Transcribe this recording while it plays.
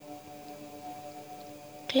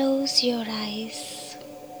Close your eyes.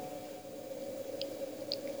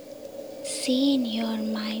 See in your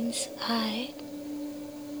mind's eye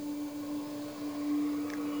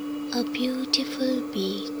a beautiful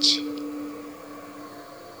beach.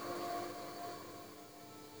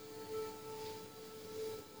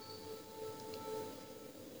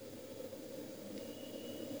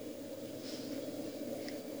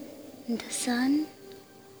 The sun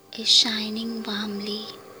is shining warmly.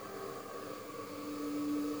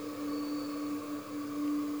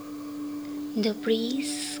 The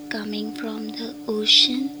breeze coming from the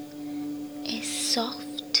ocean is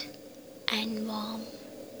soft and warm.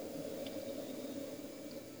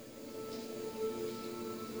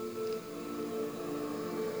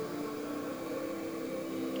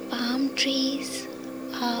 Palm trees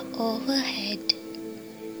are overhead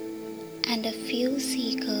and a few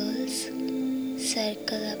seagulls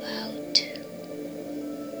circle about.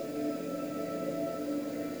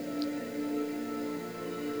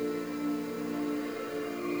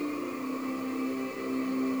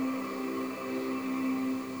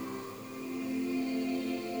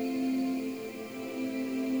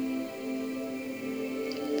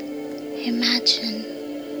 Imagine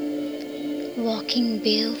walking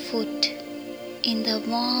barefoot in the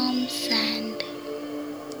warm sand.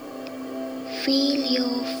 Feel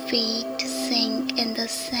your feet sink in the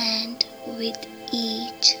sand with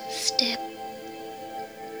each step.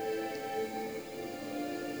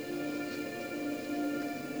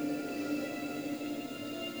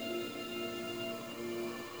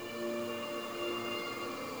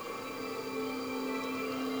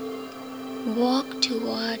 Walk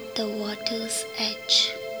toward the water's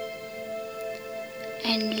edge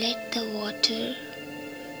and let the water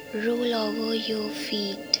roll over your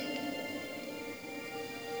feet.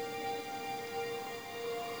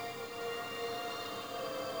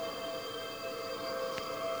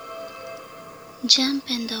 Jump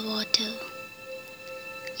in the water.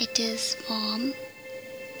 It is warm,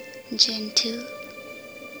 gentle,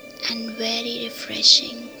 and very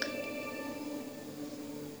refreshing.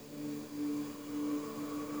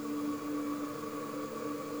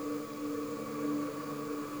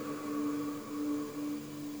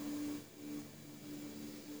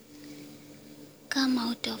 Come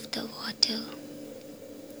out of the water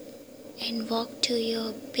and walk to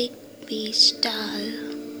your big beach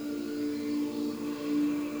towel.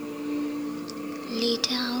 Lay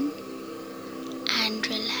down and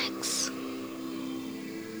relax.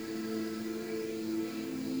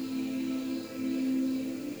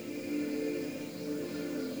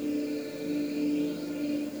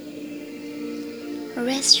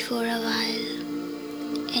 Rest for a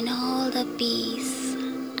while in all the peace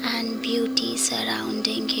and beauty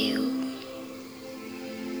surrounding you.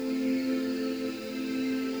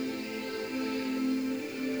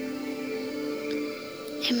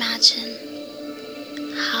 Imagine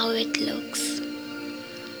how it looks,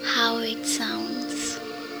 how it sounds,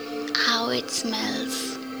 how it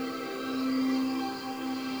smells.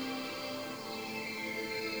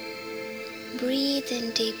 Breathe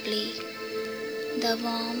in deeply the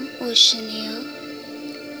warm ocean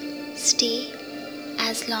air. Stay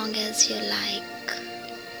as long as you like.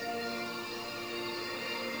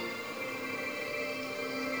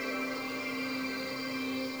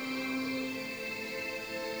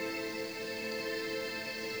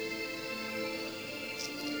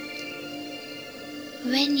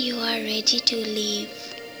 When you are ready to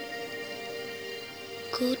leave,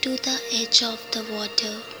 go to the edge of the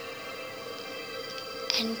water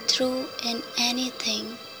and throw in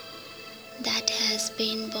anything that has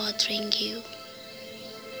been bothering you.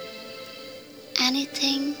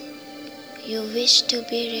 Anything you wish to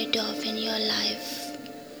be rid of in your life.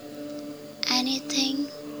 Anything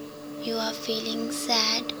you are feeling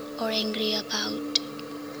sad or angry about.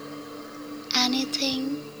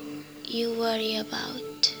 Anything you worry about.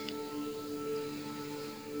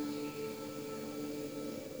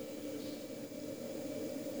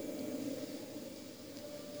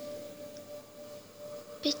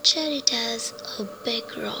 Picture it as a big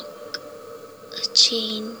rock, a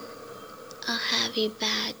chain, a heavy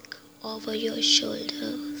bag over your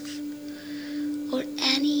shoulders, or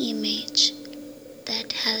any image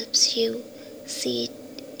that helps you see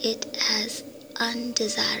it as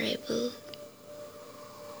undesirable.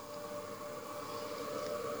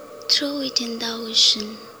 Throw it in the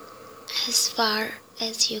ocean as far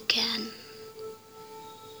as you can.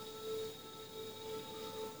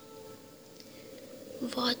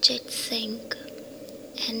 Watch it sink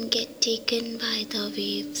and get taken by the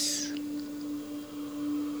waves.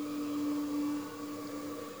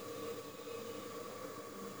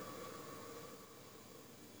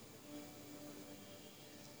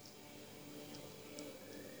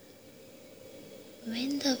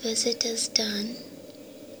 When the visit is done,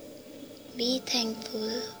 be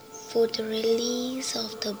thankful for the release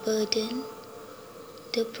of the burden,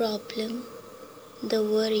 the problem, the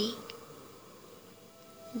worry.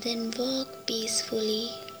 Then walk peacefully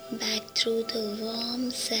back through the warm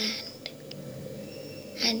sand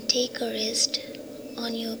and take a rest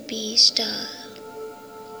on your beach towel.